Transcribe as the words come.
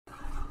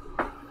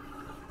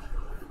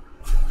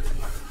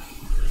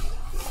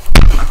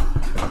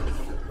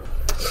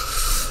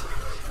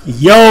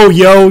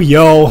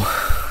Yo,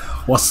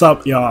 what's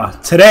up, y'all?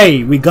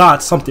 Today we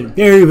got something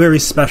very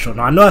special.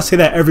 Now I know I say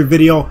that every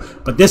video,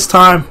 but this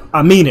time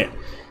I mean it.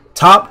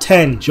 Top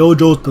 10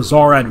 JoJo's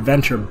Bizarre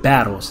Adventure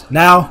battles.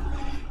 Now,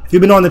 if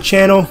you've been on the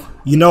channel,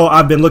 you know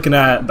I've been looking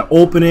at the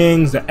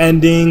openings, the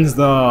endings,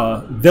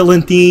 the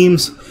villain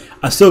themes.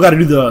 I still got to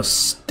do the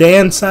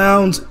stand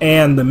sounds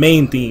and the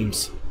main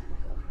themes.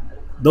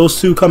 Those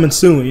two coming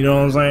soon, you know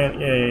what I'm saying?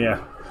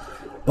 Yeah.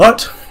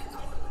 But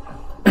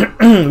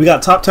we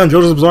got top 10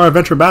 JoJo's Bizarre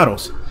Adventure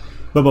battles.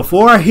 But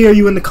before I hear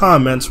you in the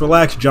comments,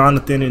 relax,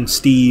 Jonathan and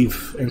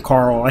Steve and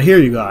Carl. I hear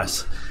you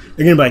guys.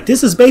 They're gonna be like,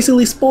 this is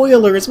basically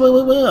spoilers.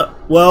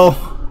 Well,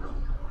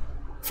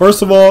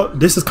 first of all,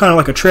 this is kind of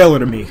like a trailer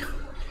to me,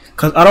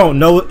 cause I don't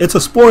know. It's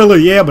a spoiler,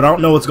 yeah, but I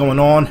don't know what's going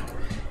on,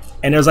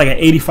 and there's like an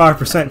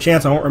 85%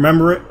 chance I won't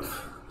remember it.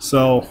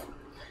 So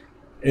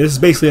this is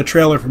basically a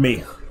trailer for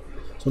me.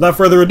 So without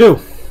further ado,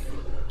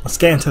 let's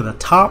get into the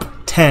top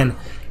 10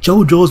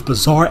 JoJo's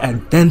Bizarre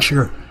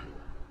Adventure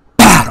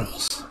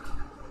battles.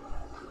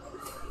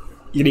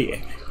 Yeah.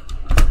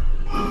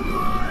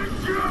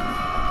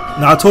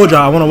 Now I told y'all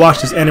I want to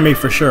watch this anime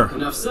for sure.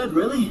 Enough said,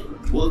 really?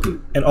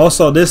 Welcome. And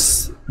also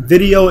this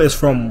video is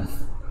from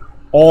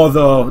all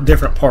the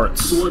different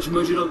parts. It's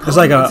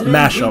like a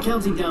mashup.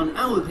 Counting down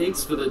our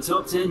picks for the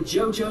top 10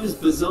 JoJo's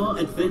Bizarre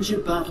Adventure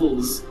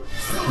battles.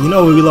 You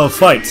know we love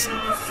fights.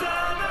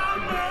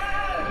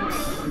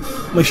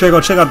 Make sure you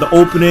go check out the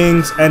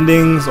openings,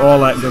 endings, all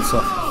that good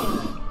stuff.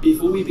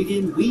 Before we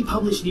begin, we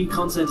publish new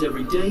content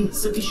every day,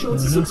 so be sure to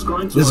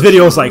subscribe to this our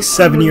video is channel like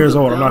 7 years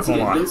old, I'm not to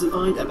gonna get lie.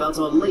 notified about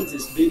our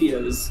latest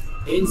videos.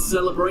 In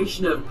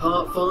celebration of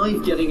Part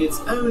 5 getting its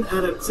own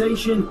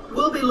adaptation,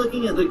 we'll be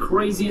looking at the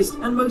craziest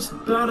and most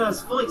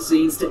badass fight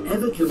scenes to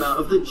ever come out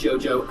of the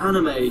JoJo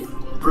anime.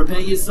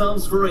 Prepare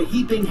yourselves for a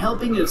heaping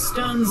helping of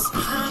stuns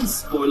and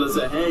spoilers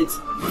ahead.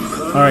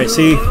 Alright,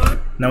 see,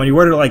 now when you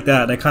word it like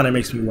that, that kind of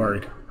makes me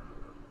worried.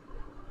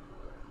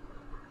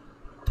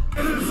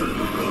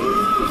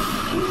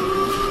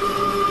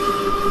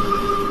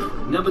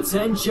 Number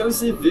 10,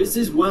 Joseph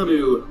vs.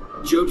 Wamuu.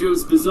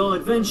 JoJo's Bizarre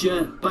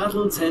Adventure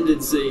Battle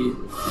Tendency.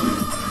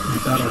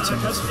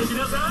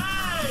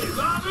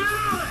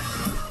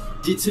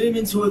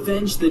 Determined to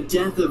avenge the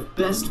death of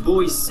best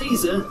boy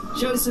Caesar,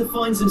 Joseph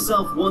finds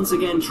himself once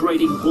again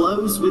trading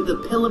blows with the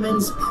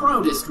Pillarmen's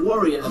proudest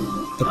warrior.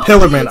 The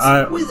Pillarmen,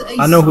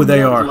 I know who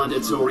they are.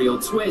 Gladiatorial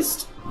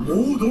twist.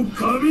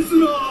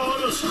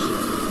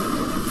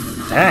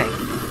 Dang.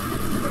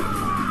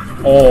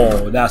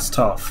 Oh, that's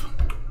tough.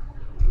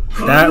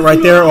 That right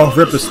there off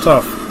rip is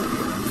tough.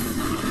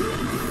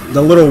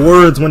 The little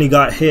words when he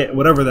got hit,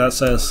 whatever that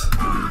says.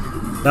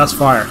 That's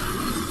fire.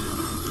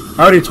 I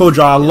already told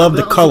y'all I love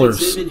the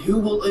colors. Who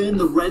will earn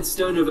the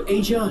Redstone of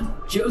Asia?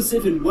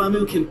 Joseph and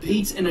Wamuu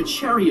compete in a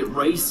chariot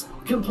race,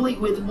 complete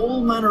with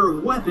all manner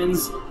of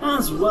weapons,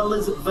 as well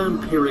as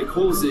vampiric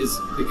horses,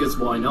 because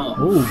why not?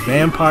 Ooh,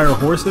 vampire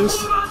horses?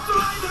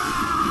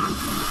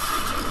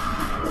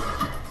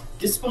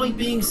 Despite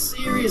being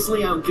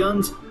seriously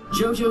outgunned,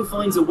 Jojo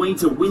finds a way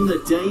to win the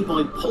day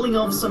by pulling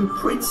off some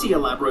pretty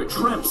elaborate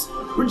traps,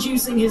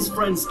 reducing his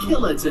friend's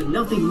killer to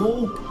nothing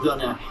more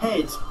than a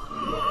head.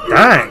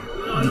 Dang!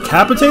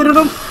 Decapitated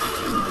him?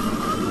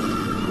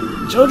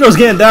 JoJo's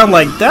getting down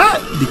like that?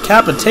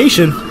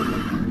 Decapitation?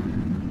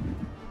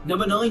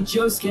 Number 9,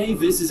 Josuke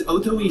vs.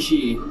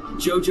 Otoishi.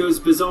 JoJo's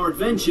Bizarre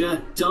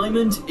Adventure,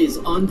 Diamond is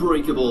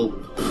Unbreakable.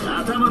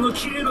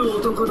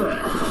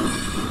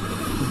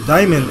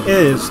 Diamond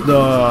is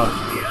the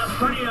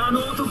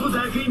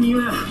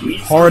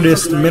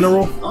hardest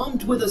mineral.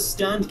 Armed with a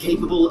stand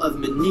capable of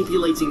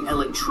manipulating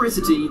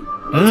electricity,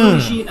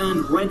 Otoishi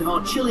and Red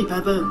Hot Chili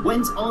Pepper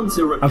went on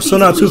to repeatedly I'm still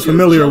not too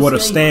familiar show what a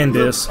Josuke stand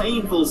the is.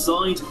 painful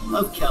side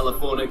of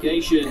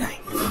Californication.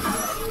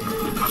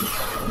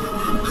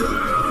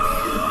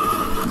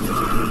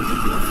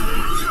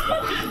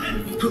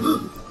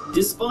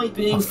 Despite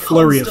being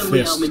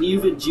constantly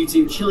outmaneuvered due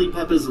to Chili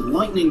Pepper's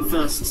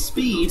lightning-fast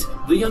speed,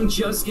 the young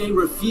Josuke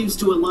refused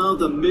to allow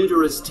the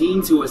murderous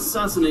team to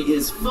assassinate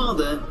his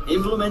father,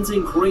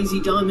 implementing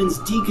Crazy Diamond's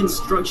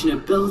deconstruction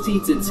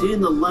ability to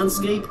turn the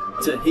landscape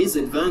to his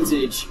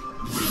advantage.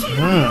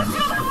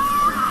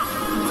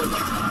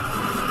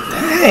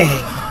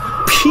 Dang!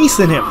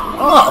 Piecing him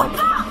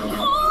up!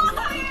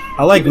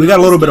 I like, we got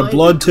a little bit of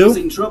blood too.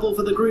 Causing trouble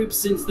for the group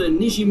since the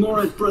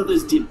Nishimura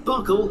brothers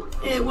debacle,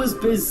 it was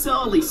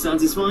bizarrely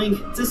satisfying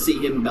to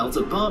see him melt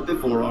apart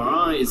before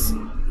our eyes.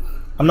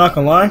 I'm not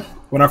gonna lie,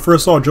 when I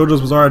first saw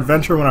JoJo's Bizarre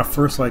Adventure, when I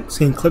first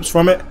seen clips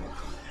from it,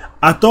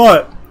 I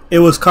thought it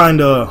was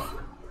kinda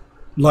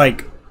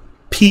like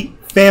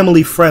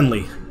family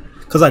friendly.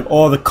 Cause like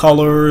all the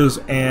colors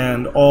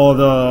and all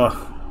the,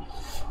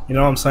 you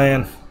know what I'm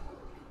saying?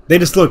 They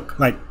just look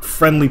like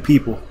friendly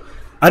people.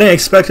 I didn't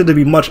expect it to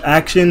be much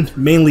action,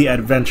 mainly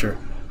adventure.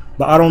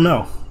 But I don't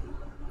know.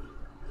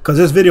 Because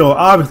this video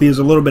obviously is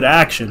a little bit of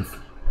action.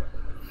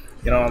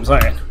 You know what I'm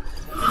saying?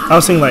 I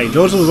was thinking like,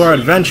 JoJo's Bizarre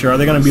Adventure, are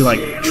they going to be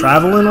like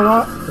traveling a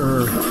lot?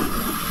 Or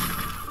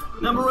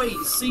Number 8,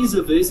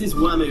 Caesar vs.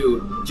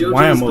 Whammo.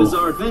 JoJo's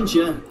Bizarre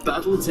Adventure,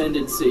 Battle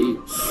Tendency.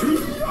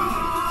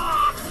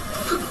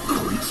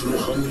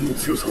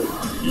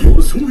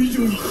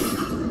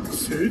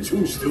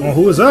 Oh,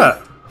 who is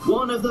that?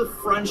 One of the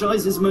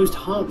franchise's most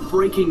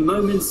heartbreaking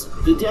moments,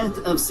 the death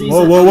of Caesar.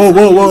 Whoa, whoa, whoa,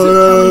 whoa,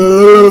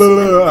 whoa!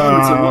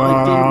 To what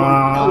had been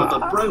one hell of a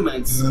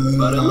bromance,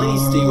 but at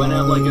least he went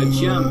out like a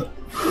champ.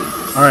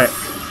 All right,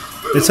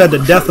 it said the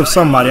death of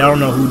somebody. I don't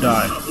know who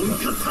died.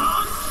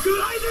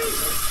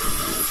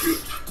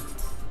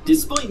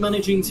 Despite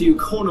managing to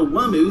corner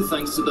Whammo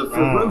thanks to the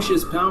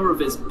ferocious power of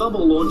his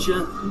bubble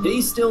launcher,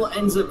 he still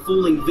ends up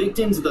falling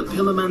victim to the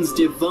Pillarman's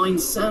divine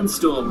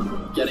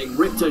sandstorm, getting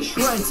ripped to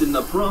shreds in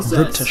the process.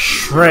 Ripped to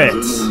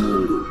shreds,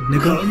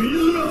 nigga.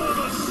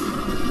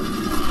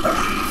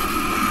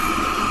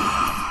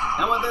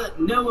 However,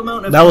 no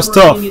amount of that was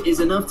tough. is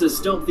enough to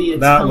stop the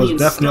That was Italian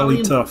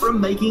definitely stallion tough. from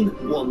making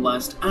one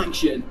last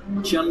action,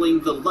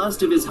 channeling the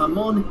last of his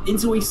Hamon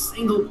into a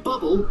single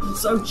bubble,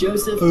 so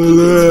Joseph can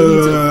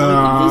continue to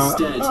fight in his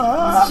stead.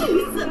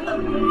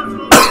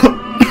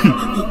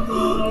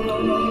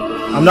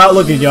 I'm not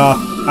looking, y'all.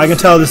 I can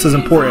tell this is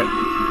important.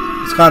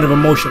 It's kind of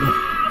emotional.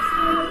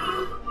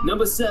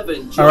 Number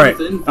 7, All right,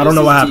 Jonathan I don't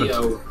know what happened.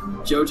 Dio.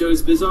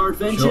 JoJo's Bizarre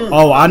Adventure.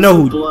 Oh, I know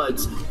who.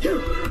 Blood.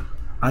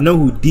 I know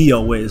who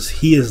Dio is.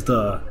 He is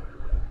the.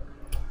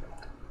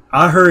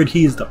 I heard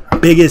he's the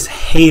biggest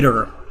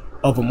hater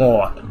of them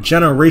all.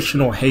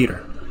 Generational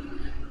hater.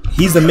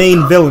 He's the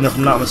main villain, if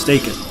I'm not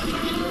mistaken.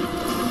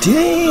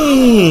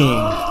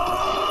 Dang!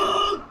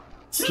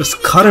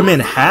 Just cut him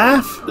in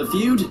half? The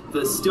feud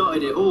that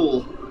started it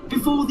all.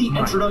 Before the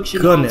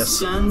introduction of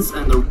stands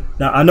and the.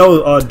 Now I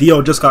know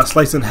Dio just got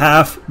sliced in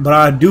half, but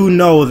I do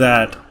know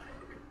that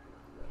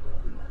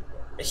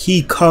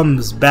he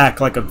comes back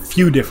like a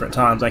few different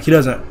times. Like he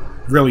doesn't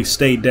really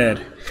stay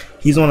dead.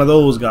 He's one of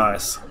those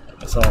guys.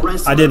 So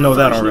I didn't know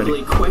that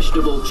already.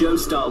 Questionable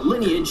Joestar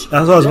lineage.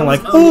 That's why I was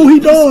like, oh, he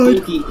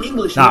died.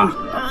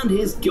 Nah. And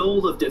his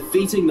goal of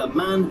defeating the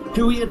man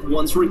who he had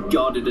once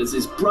regarded as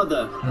his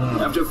brother.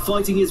 After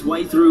fighting his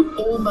way through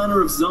all manner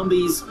of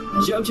zombies,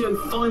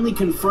 Jojo finally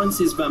confronts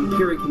his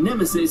vampiric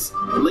nemesis,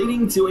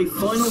 leading to a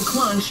final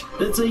clash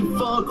that's a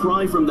far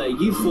cry from their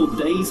youthful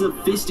days of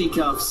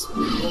fisticuffs.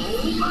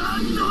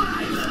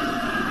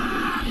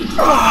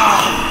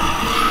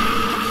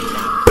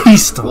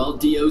 While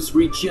Dio's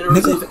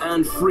regenerative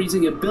and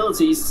freezing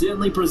abilities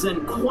certainly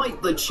present quite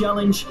the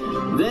challenge,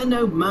 they're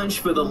no match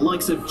for the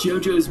likes of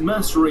JoJo's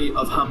mastery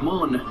of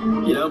Hamon.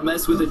 You don't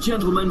mess with a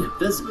gentleman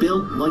that's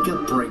built like a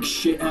brick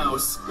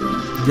shithouse.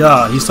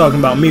 Yeah, he's talking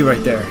about me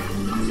right there.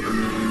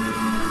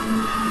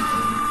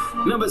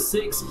 Number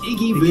 6,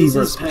 Iggy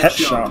vs. Pet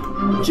Shop.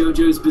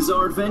 JoJo's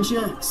Bizarre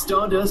Adventure,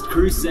 Stardust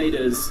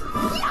Crusaders.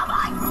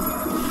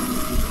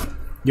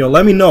 Yo,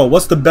 let me know,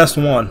 what's the best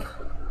one?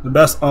 The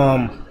best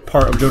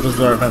part of JoJo's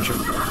Bizarre Adventure.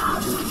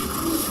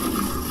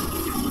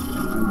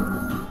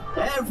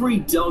 Every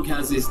dog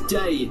has his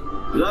day,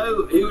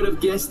 though who would have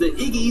guessed that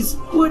Iggy's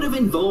would have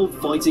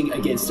involved fighting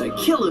against a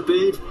killer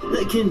bird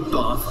that can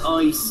bath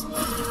ice.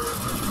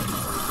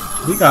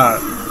 We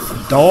got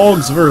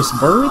dogs versus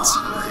birds?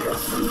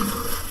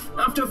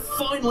 After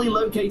finally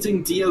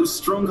locating Dio's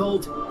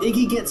stronghold,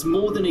 Iggy gets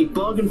more than a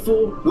bargain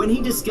for when he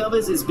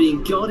discovers it's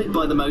being guarded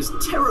by the most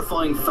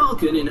terrifying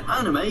falcon in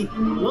anime,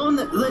 one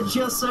that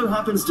just so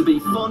happens to be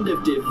fond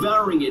of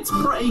devouring its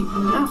prey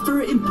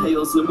after it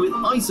impales them with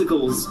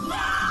icicles.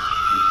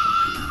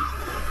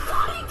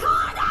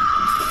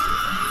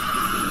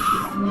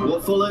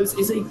 What follows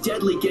is a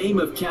deadly game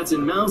of cat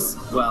and mouse,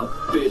 well,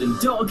 bird and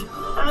dog,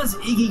 as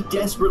Iggy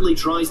desperately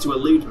tries to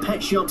elude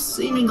Pet Shop's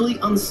seemingly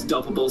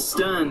unstoppable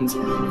stand.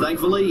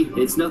 Thankfully,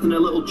 it's nothing a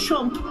little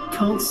chomp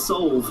can't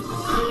solve.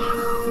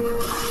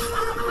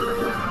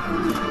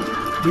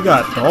 We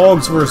got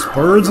dogs versus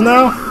birds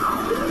now?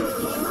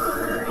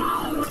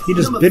 He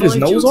just bit his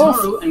nose off?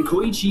 Jotaro and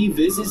Koichi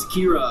vs.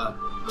 Kira.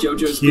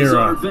 JoJo's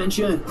Bizarre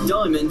Adventure,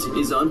 Diamond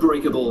is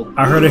Unbreakable.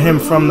 I heard of him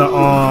from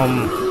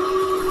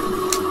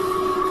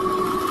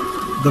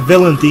the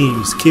villain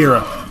themes,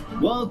 Kira.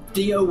 While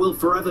Dio will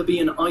forever be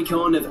an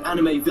icon of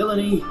anime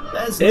villainy,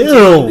 there's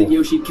no that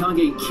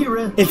Yoshikage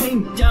Kira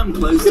came damn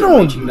close to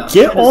reaching that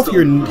get off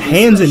your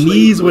hands and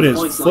knees with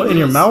his foot in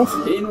your mouth.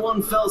 In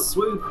one fell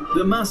swoop,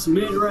 the mass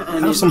murderer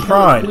and his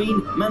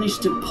queen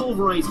managed to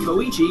pulverize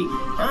Koichi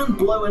and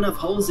blow enough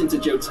holes into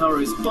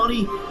Jotaro's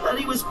body that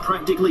he was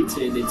practically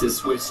turned into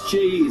Swiss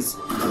cheese.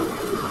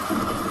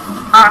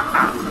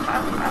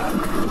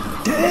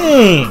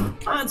 Dang!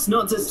 That's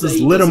not to say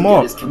just lit him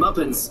up. His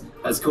comeuppance,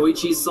 as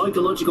Koichi's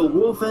psychological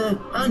warfare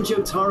and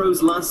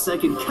Jotaro's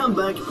last-second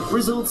comeback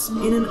results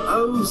in an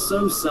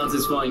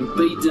oh-so-satisfying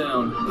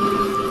beatdown.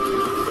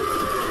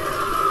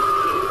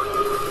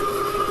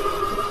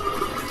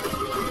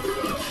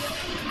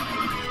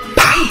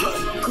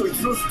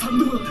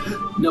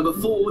 Number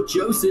 4,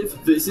 Joseph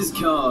vs.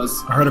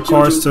 Cars. I heard of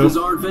Cars JoJo's too.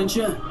 Bizarre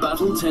Adventure,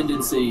 Battle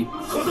Tendency.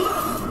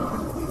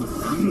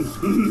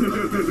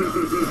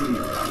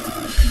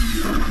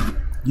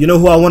 You know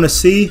who I want to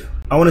see?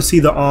 I want to see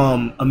the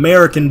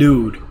American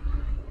dude.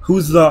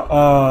 Who's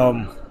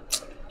the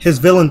his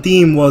villain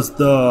theme was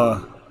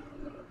the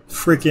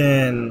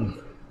freaking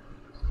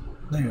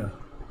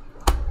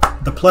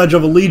the Pledge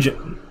of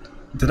Allegiance.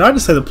 Did I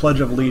just say the Pledge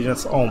of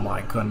Allegiance? Oh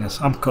my goodness,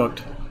 I'm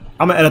cooked.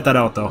 I'm gonna edit that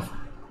out though,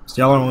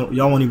 so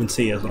y'all won't even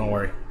see it, so don't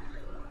worry.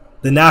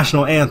 The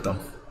national anthem.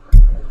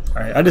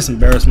 Alright, I just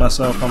embarrassed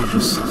myself. I'm gonna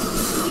just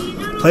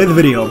play the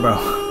video, bro.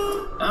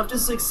 After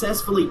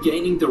successfully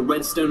gaining the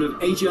Redstone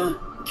of Asia,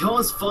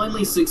 Kaz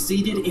finally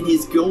succeeded in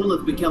his goal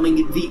of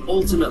becoming the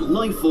ultimate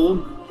life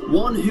form,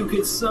 one who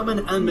could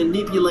summon and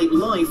manipulate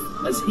life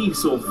as he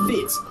saw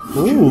fit.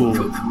 Ooh.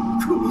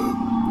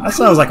 That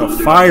sounds like a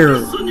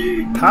fire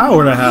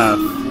power to have.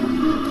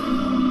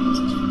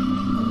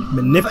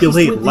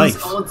 Manipulate life.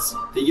 These odds,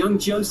 the young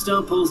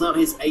Joestar pulls out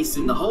his ace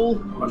in the hole,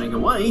 running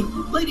away,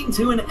 leading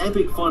to an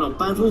epic final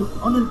battle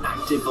on an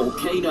active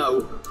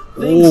volcano.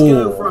 Things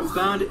go from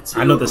bad to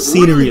I know the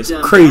scenery is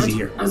crazy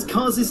here. As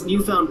Kaz's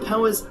newfound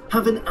powers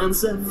have an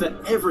answer for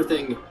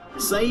everything,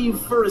 save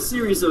for a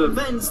series of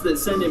events that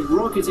send him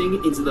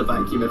rocketing into the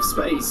vacuum of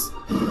space.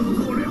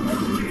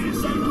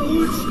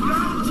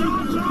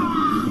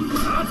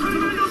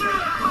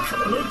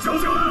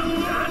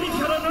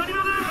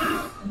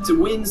 To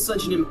win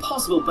such an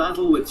impossible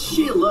battle with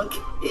sheer luck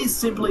is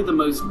simply the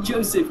most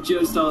Joseph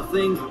Joestar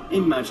thing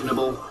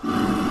imaginable.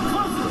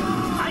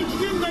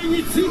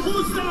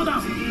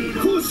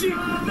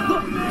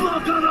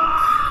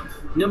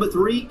 Number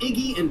 3,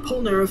 Iggy and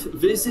Polnareff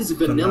versus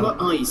Vanilla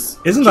Ice.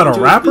 Isn't that a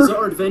rapper?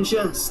 Bizarre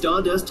Adventure,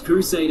 Stardust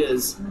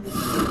Crusaders.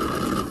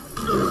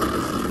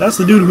 That's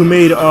the dude who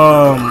made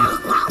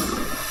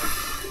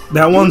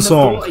that one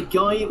song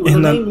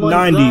in the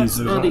 90s.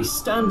 And a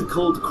stand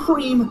called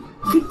Cream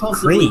could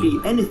possibly be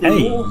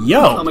anything more than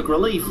comic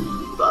relief,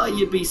 but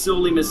you'd be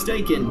sorely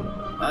mistaken.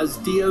 As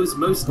Dio's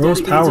most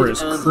dedicated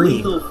and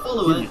lethal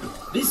follower,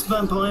 this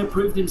vampire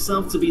proved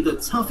himself to be the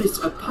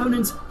toughest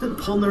opponent that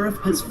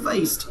Polnareff has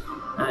faced.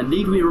 And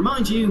need we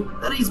remind you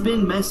that he's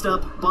been messed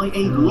up by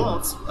a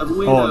lot of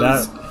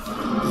weirdos.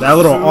 Oh, that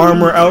little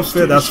armor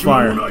outfit, that's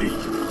fire.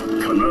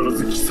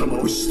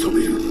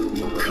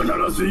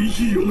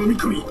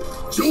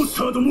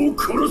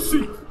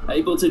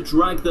 Able to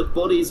drag the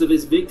bodies of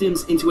his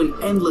victims into an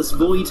endless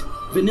void,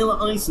 Vanilla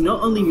Ice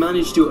not only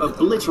managed to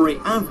obliterate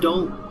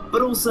Avdol,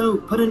 but also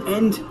put an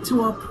end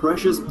to our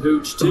precious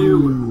pooch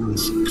too.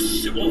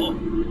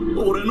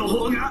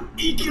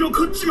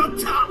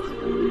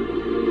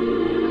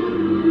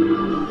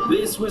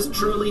 This was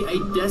truly a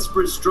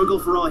desperate struggle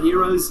for our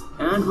heroes,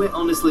 and we're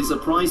honestly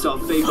surprised our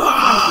favorite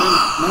craftsman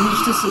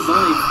managed to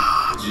survive.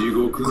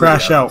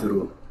 Crash out.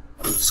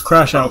 It's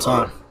crash out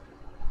time.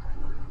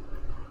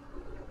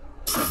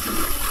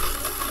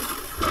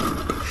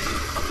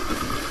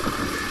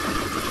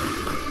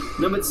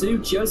 Number 2,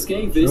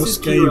 Josuke versus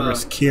Kira.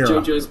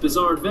 Jojo's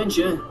Bizarre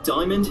Adventure,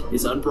 Diamond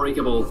is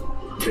Unbreakable.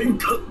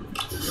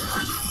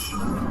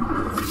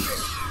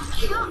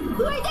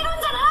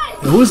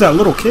 Who is that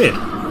little kid?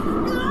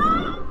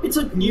 It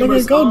took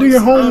numerous go do your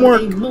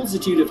homework and a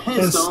multitude of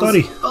and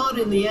study. But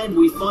in the end,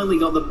 we finally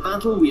got the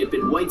battle we had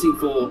been waiting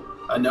for.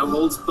 A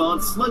no-holds-barred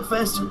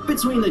slugfest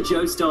between the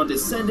Joestar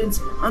descendants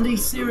and a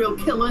serial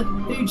killer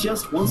who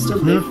just wants to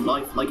live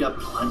life like a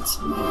plant.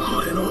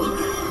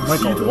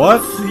 Like a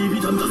what?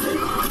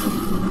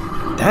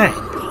 Dang.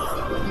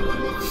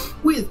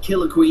 With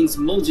Killer Queen's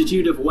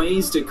multitude of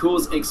ways to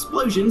cause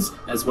explosions,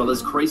 as well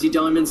as Crazy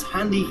Diamond's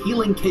handy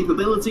healing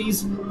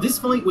capabilities, this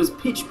fight was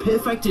pitch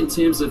perfect in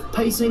terms of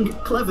pacing,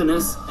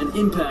 cleverness, and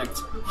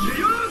impact.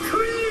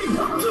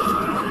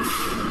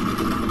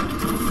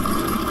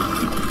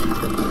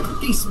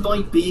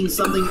 Despite being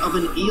something of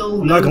an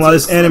eel, I'm not gonna lie,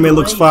 this anime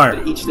looks fire.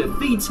 I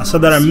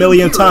said that a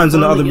million times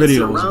in the other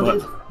videos,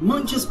 but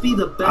might just be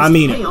the best I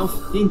mean payoff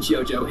in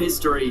JoJo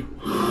history.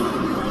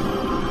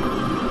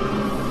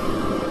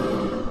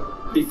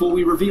 Before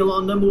we reveal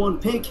our number 1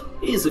 pick,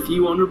 here's a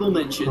few honorable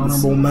mentions.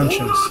 Honorable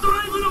mentions.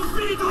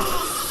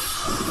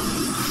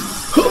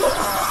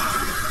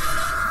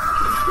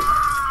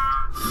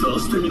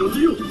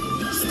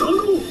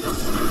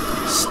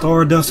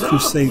 Stardust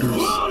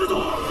Crusaders.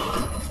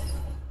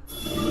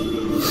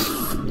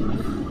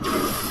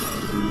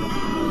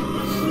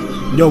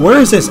 Yo, where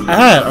is this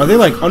at? Are they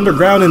like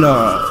underground in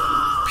a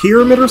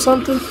pyramid or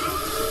something?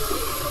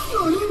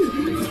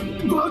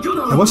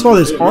 And what's all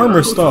this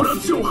armor stuff?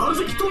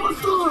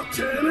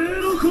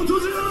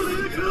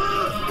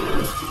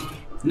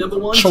 Number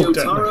 1,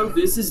 Jotaro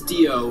vs.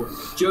 Dio.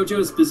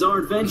 JoJo's Bizarre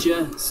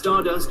Adventure,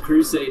 Stardust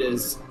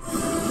Crusaders.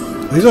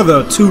 These are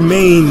the 2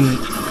 main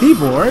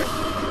people, right?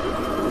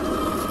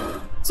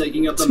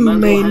 Taking up the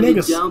mantle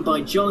handed down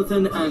by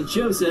Jonathan and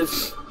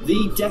Joseph,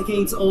 the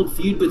decades-old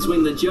feud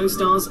between the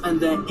Joestars and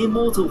their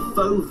immortal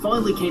foe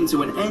finally came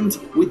to an end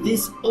with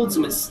this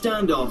ultimate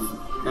standoff.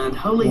 And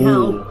holy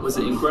hell, was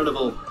it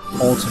incredible.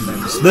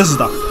 Ultimate. So this is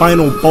the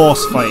final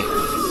boss fight.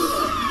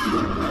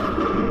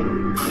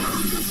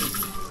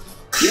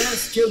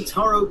 Yes,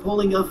 Jotaro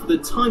pulling off the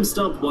time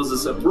stop was a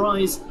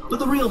surprise, but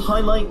the real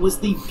highlight was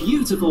the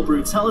beautiful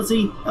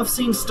brutality of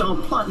seeing Star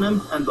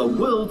Platinum and the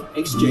world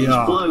exchange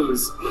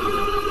blows.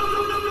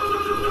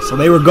 So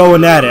they were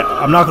going at it.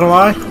 I'm not gonna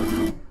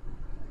lie.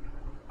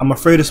 I'm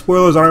afraid of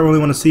spoilers. I don't really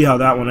want to see how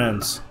that one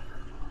ends.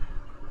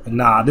 And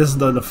nah, this is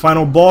the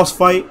final boss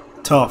fight.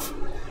 Tough.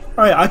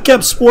 Alright, I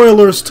kept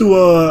spoilers to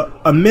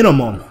a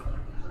minimum.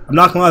 I'm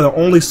not gonna lie, the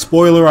only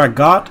spoiler I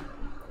got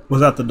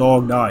was that the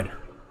dog died.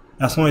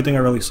 That's the only thing I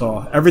really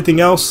saw. Everything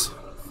else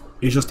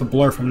is just a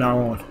blur from now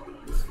on.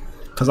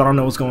 Because I don't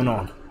know what's going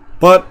on.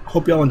 But,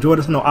 hope y'all enjoyed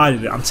this. No, I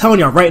did it. I'm telling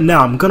y'all right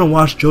now, I'm gonna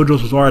watch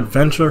JoJo's Bizarre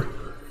Adventure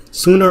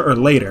sooner or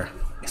later.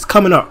 It's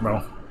coming up,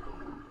 bro.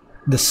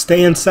 The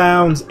stand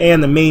sounds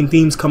and the main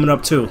theme's coming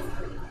up too.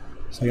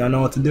 So y'all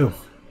know what to do.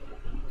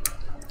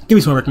 Give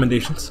me some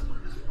recommendations.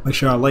 Make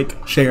sure y'all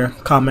like, share,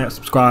 comment,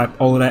 subscribe,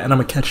 all of that. And I'm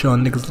gonna catch y'all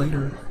niggas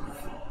later.